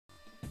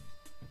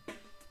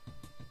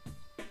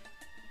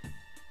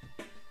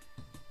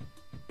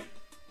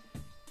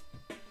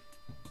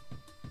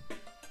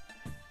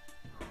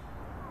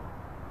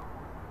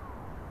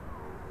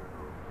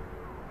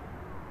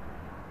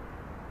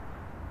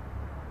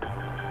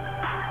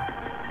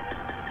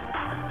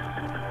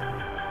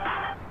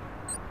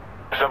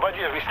The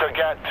body of Mr.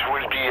 Gat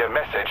will be a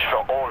message for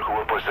all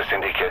who oppose the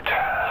Syndicate.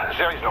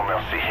 There is no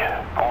mercy,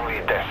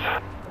 only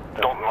death.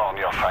 Don't mourn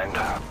your friend.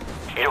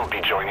 You'll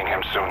be joining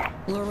him soon.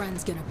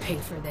 Loren's gonna pay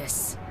for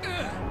this.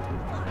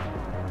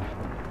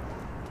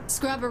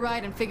 Scrub a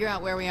ride and figure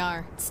out where we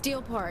are.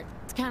 Steelport.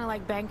 It's kind of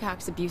like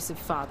Bangkok's abusive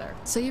father.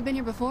 So you've been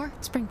here before?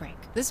 Spring break.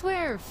 This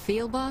where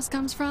Field Boss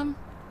comes from?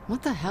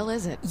 What the hell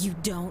is it? You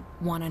don't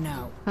want to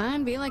know.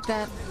 Fine, be like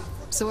that.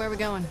 So where are we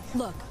going?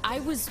 Look,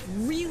 I was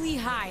really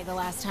high the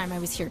last time I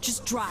was here.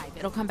 Just drive.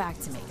 It'll come back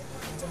to me. I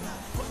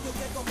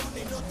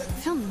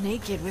feel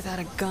naked without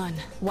a gun.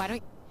 Why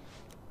don't...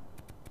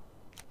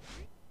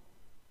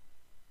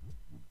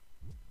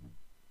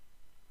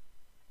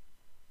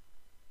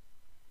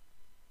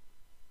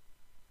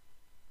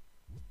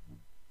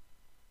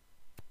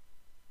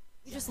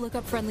 You just look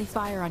up friendly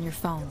fire on your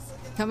phone.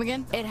 Come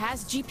again? It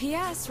has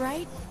GPS,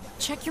 right?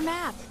 Check your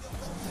map.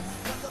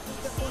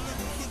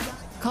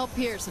 Call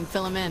Pierce and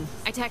fill him in.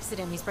 I texted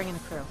him. He's bringing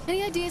the crew.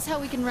 Any ideas how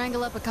we can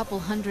wrangle up a couple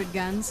hundred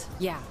guns?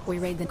 Yeah, we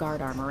raid the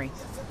guard armory.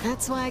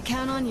 That's why I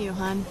count on you,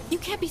 hon. You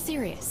can't be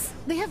serious.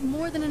 They have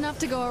more than enough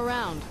to go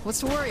around.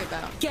 What's to worry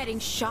about? Getting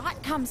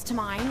shot comes to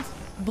mind.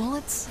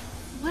 Bullets?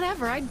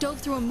 Whatever, I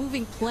dove through a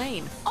moving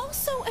plane.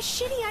 Also a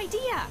shitty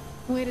idea.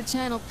 Way to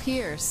channel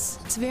Pierce.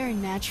 It's very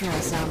natural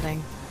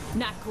sounding.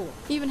 Not cool.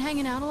 You been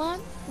hanging out a lot?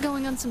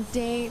 Going on some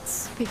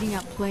dates? Picking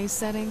up place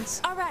settings?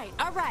 All right.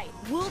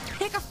 We'll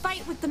pick a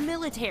fight with the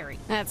military.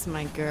 That's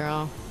my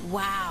girl.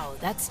 Wow,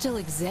 that still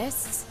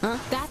exists? Huh?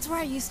 That's where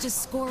I used to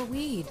score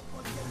weed.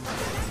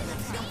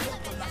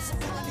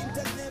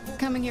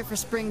 Coming here for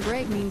spring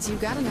break means you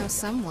gotta know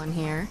someone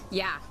here.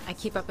 Yeah, I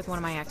keep up with one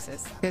of my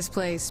exes. This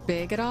place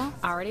big at all?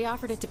 Already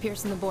offered it to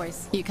Pierce and the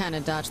boys. You kinda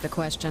dodged the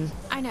question.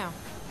 I know.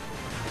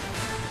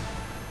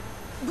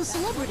 The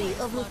celebrity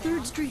of the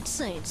 3rd Street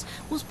Saints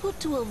was put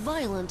to a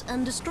violent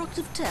and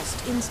destructive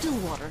test in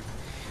Stillwater.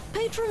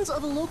 Patrons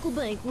of a local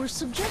bank were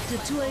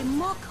subjected to a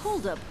mock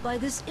holdup by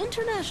this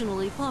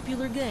internationally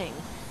popular gang.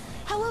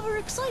 However,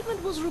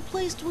 excitement was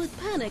replaced with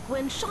panic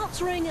when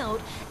shots rang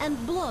out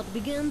and blood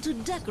began to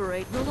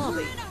decorate the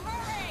lobby.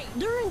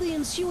 During the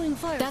ensuing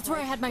fire, that's where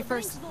I had my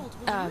first,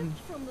 on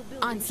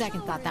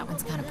second thought, that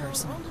one's kind of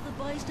personal. Onto the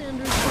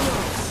bystanders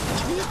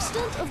below. The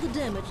extent of the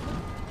damage...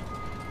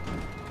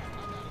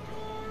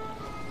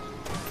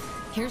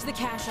 Here's the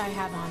cash I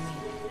have on me.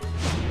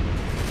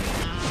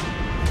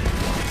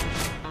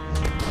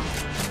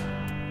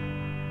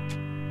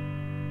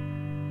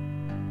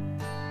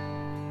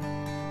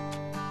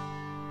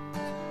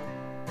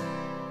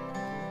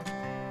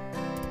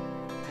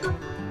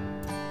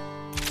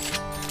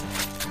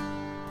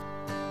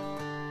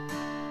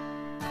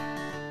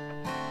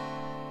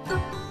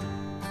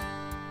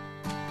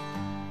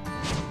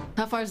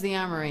 How far's the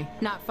armory?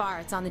 Not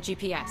far, it's on the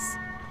GPS.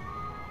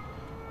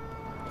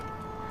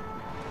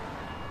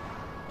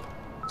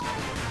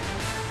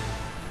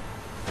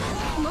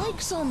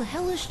 Like some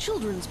hellish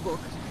children's book,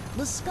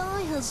 the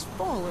sky has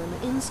fallen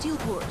in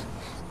Steelport.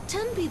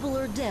 10 people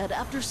are dead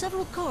after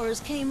several cars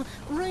came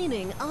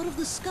raining out of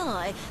the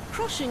sky,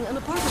 crushing an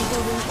apartment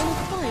building in a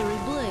fiery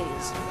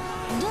blaze.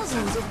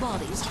 Dozens of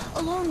bodies,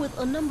 along with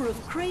a number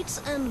of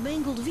crates and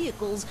mangled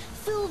vehicles,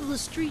 filled the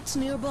streets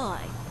nearby.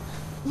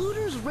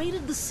 Looters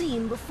raided the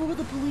scene before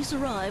the police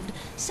arrived,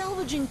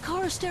 salvaging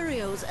car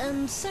stereos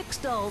and sex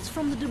dolls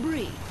from the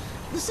debris.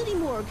 The city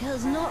morgue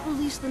has not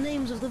released the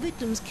names of the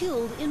victims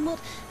killed in what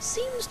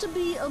seems to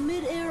be a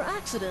mid-air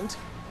accident,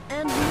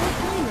 and no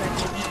plane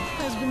wreckage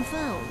has been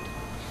found.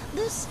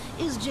 This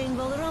is Jane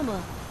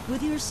Valderrama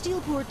with your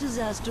Steelport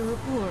Disaster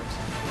Report.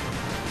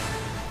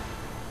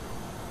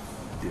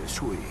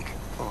 This week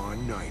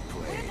on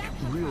Nightblade,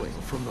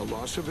 reeling from the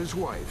loss of his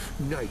wife,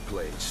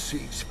 Nightblade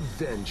seeks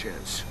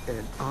vengeance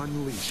and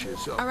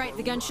unleashes a... All right,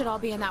 the guns should all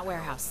be in that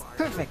warehouse.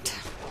 Perfect.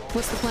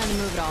 What's the plan to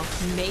move it all?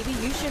 Maybe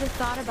you should have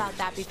thought about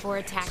that before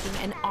attacking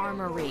an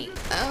armory.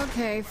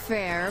 Okay,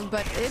 fair,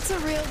 but it's a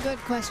real good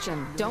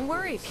question. Don't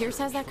worry, Pierce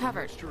has that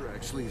covered. Mr.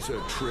 X leaves a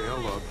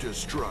trail of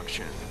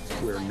destruction,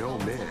 where no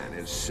man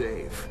is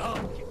safe.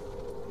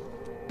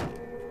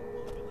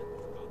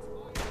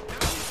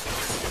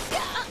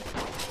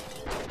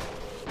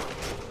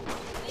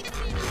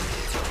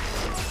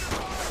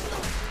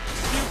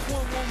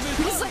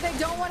 Looks like they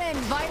don't want to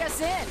invite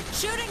us in.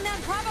 Shooting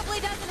them probably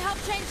doesn't help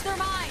change their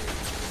mind.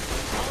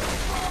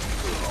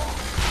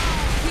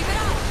 Keep it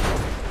up.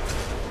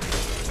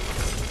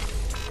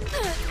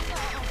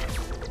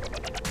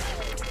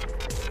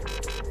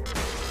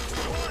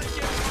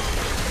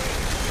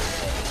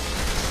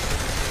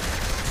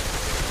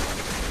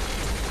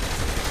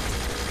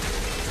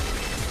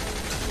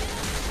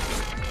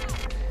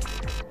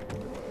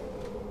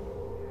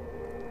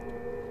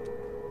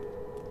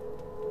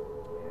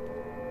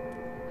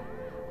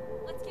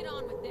 Let's get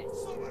on with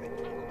this. Somebody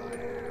cover my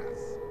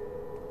ass.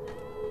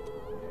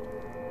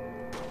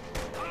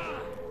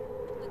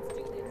 Let's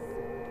do this.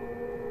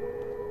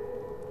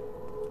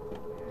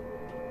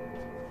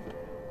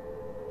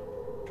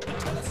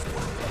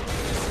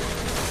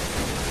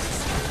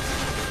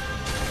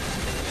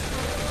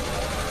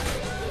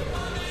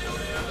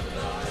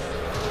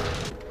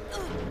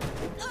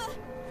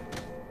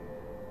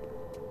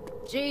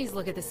 Jeez,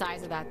 look at the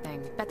size of that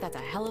thing. Bet that's a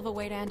hell of a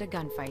way to end a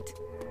gunfight.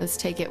 Let's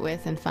take it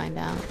with and find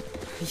out.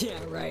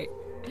 Yeah, right.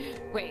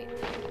 Wait,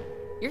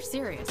 you're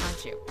serious,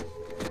 aren't you?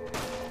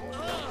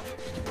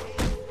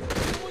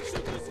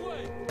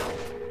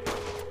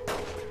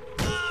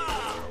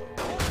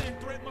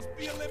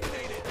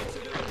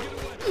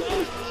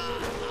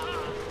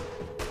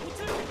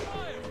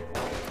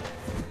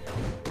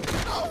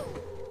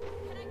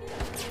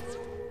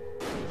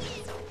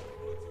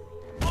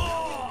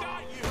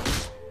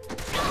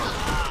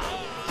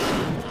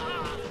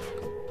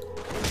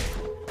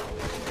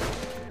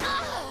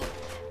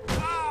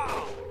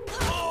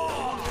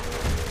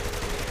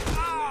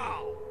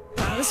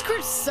 This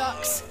crew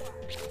sucks.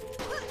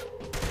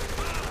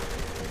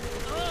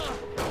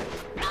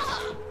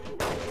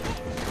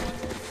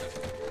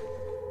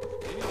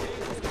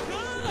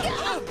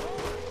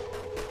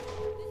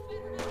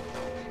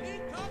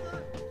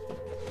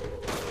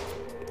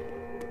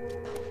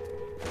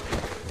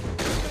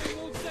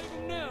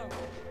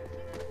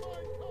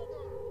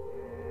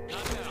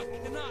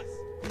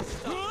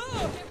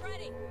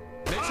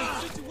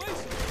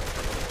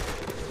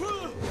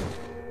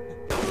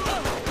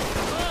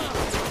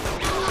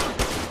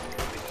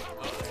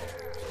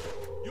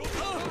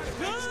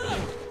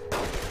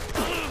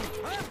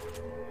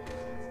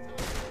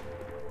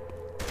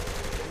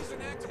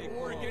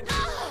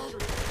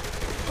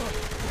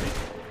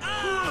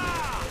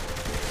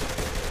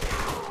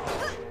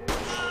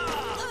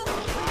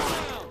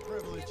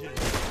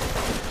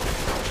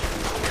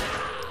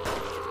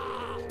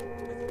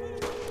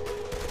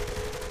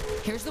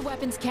 Here's the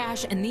weapons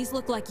cache, and these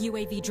look like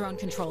UAV drone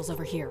controls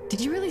over here.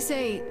 Did you really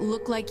say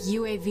look like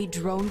UAV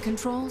drone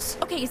controls?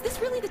 Okay, is this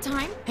really the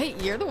time? Hey,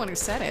 you're the one who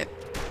said it.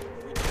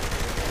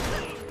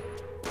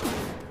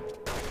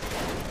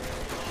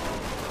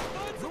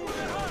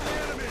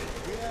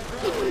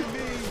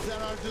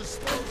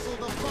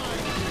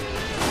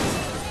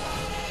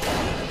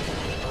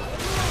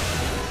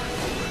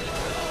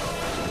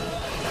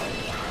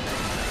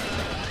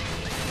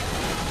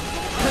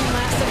 Couldn't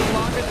last any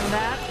longer than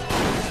that.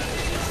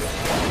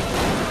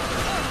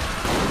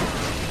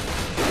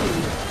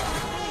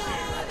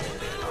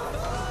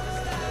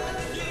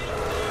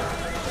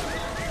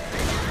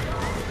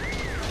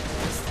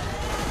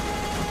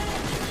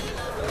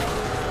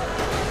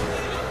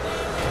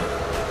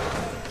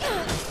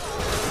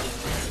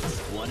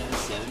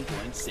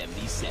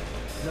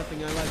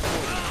 Nothing I like more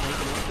than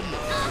taking off the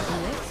milk.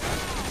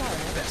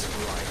 That's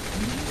right.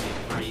 Music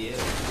for you.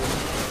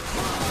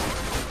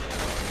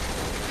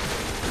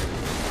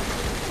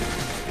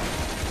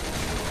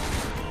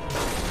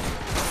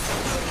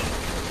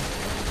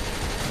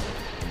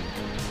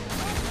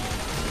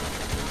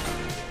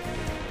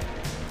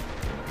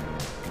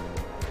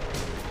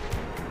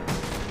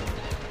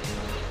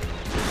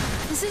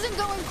 This isn't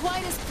going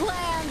quite as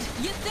planned.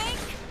 You think?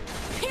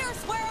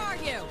 Pierce, where are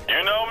you?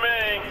 You know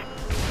me.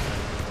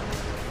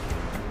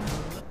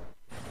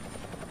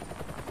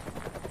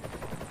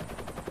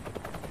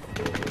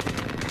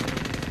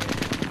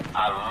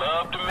 I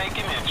love to make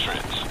an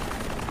entrance.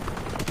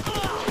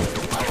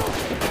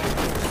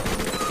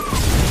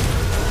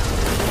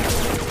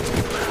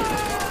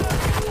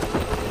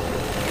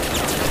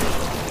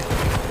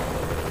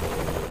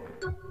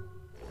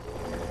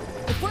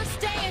 If we're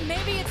staying,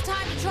 maybe it's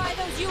time to try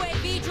those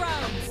UAV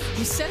drones.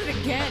 You said it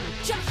again.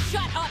 Just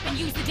shut up and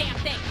use the damn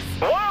things.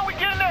 Why are we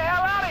getting the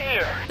hell out of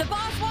here? The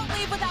boss won't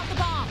leave without the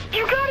bomb.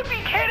 You gotta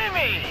be kidding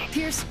me!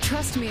 Pierce,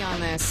 trust me on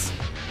this.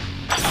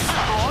 That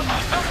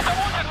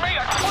wasn't me,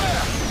 I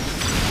swear!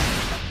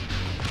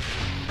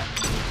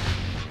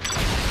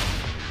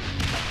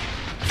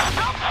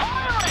 Stop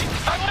firing!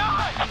 I'm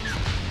not!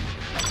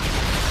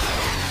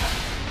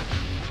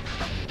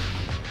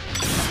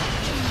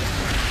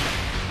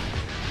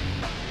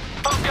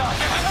 Oh god,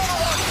 there's another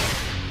one!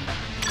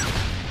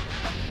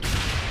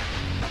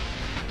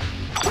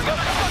 We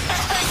gotta shut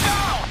this thing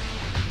down!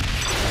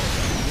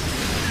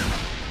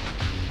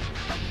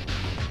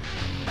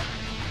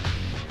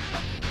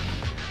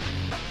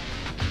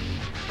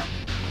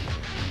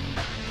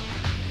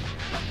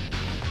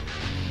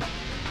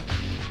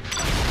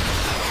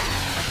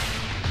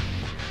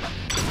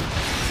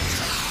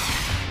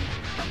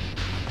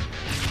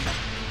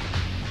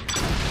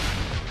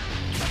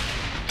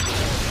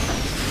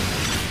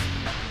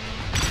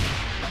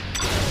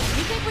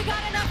 You think we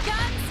got enough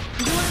guns?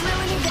 Do I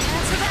really need to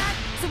answer that?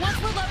 So once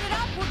we're loaded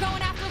up, we're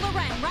going after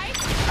Loren, right?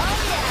 Oh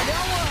yeah,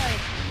 don't worry.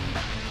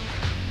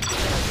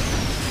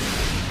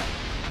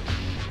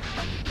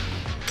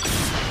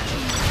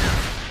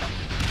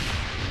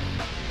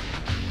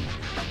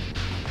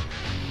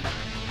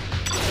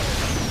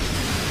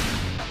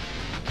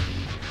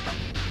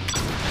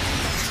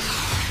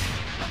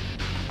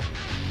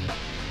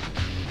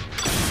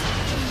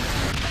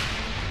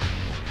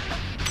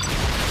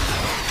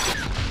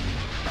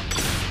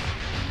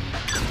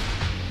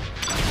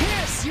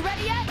 Pierce, you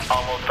ready yet?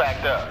 Almost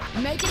packed up.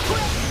 Make it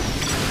quick.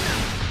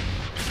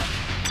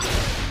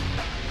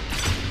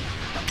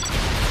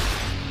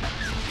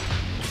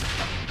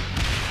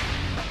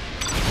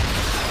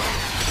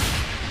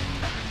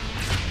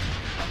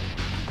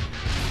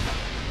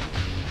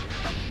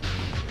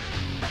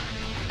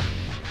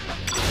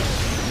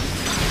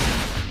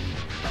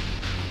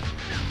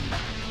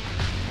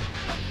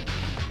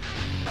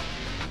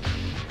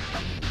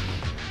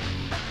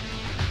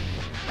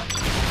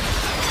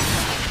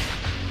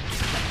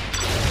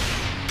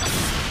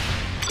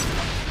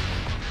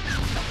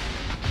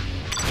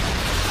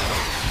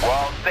 We're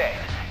all set.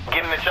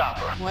 Get in the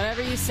chopper.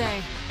 Whatever you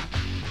say.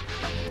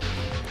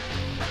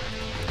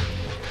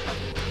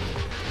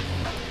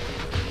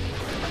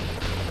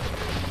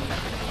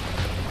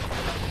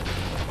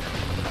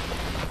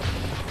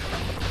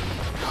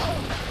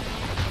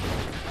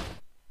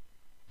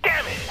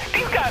 Damn it!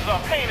 These guys are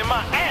a pain in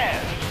my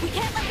ass! We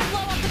can't let them blow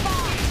up the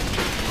bomb!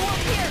 Go up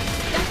here!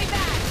 Step me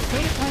back!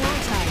 Way to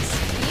prioritize.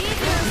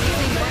 Easier,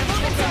 we're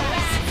moving so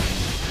fast!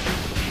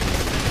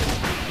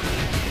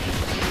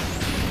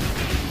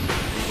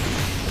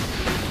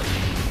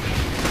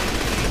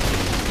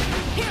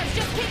 Here,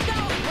 just keep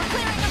going! We're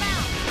clearing them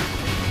out!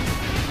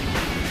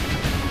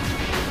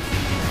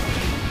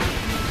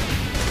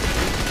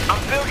 I'm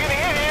still getting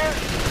in here!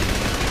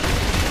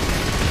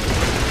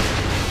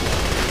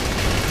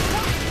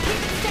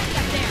 Keep it steady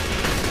up there!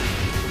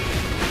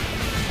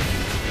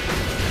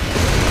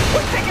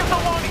 What's taking so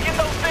long to get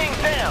those things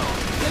down?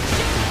 Good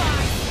shit,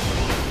 fine!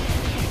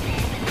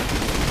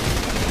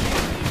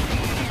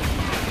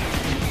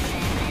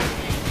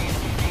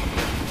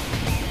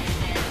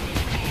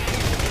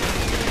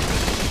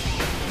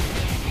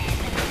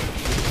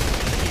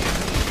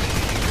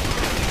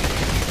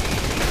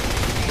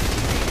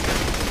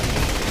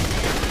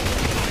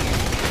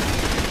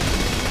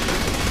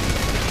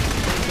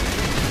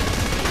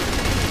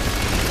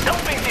 Don't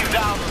think these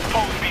dials are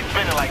supposed to be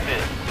spinning like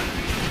this.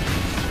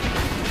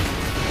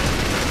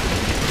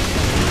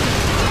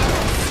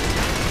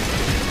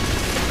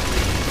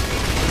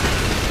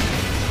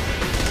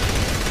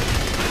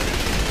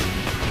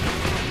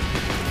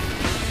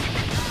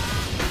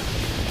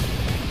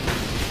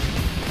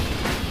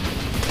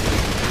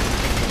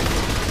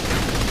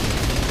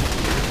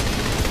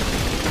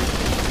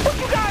 What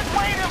you guys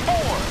waiting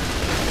for?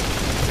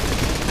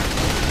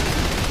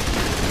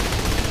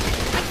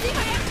 I see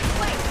my exit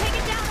plate! Take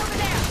it down over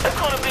there! There's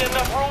gonna be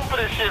enough room for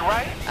this shit,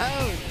 right?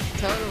 Oh,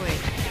 totally.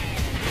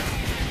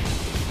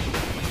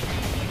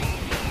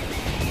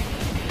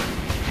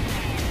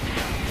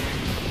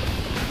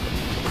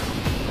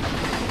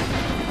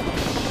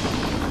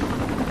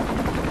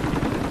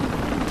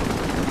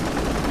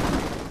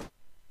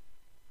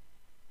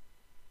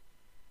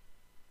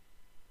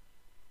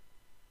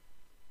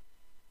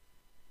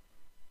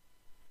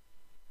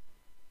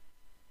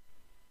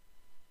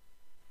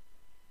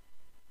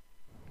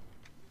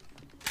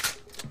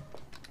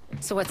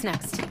 So what's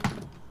next?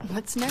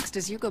 What's next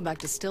is you go back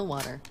to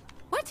Stillwater.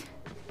 What?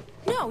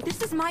 No,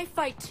 this is my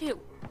fight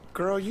too.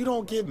 Girl, you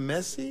don't get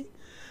messy.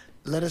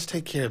 Let us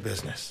take care of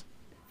business.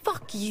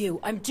 Fuck you.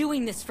 I'm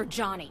doing this for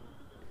Johnny.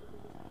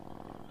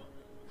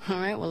 All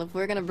right, well, if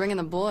we're gonna bring in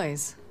the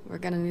boys, we're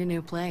gonna need a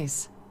new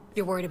place.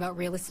 You're worried about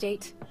real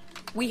estate?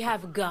 We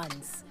have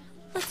guns.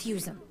 Let's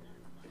use them.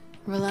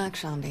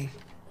 Relax, Shamdi.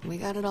 We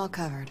got it all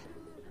covered.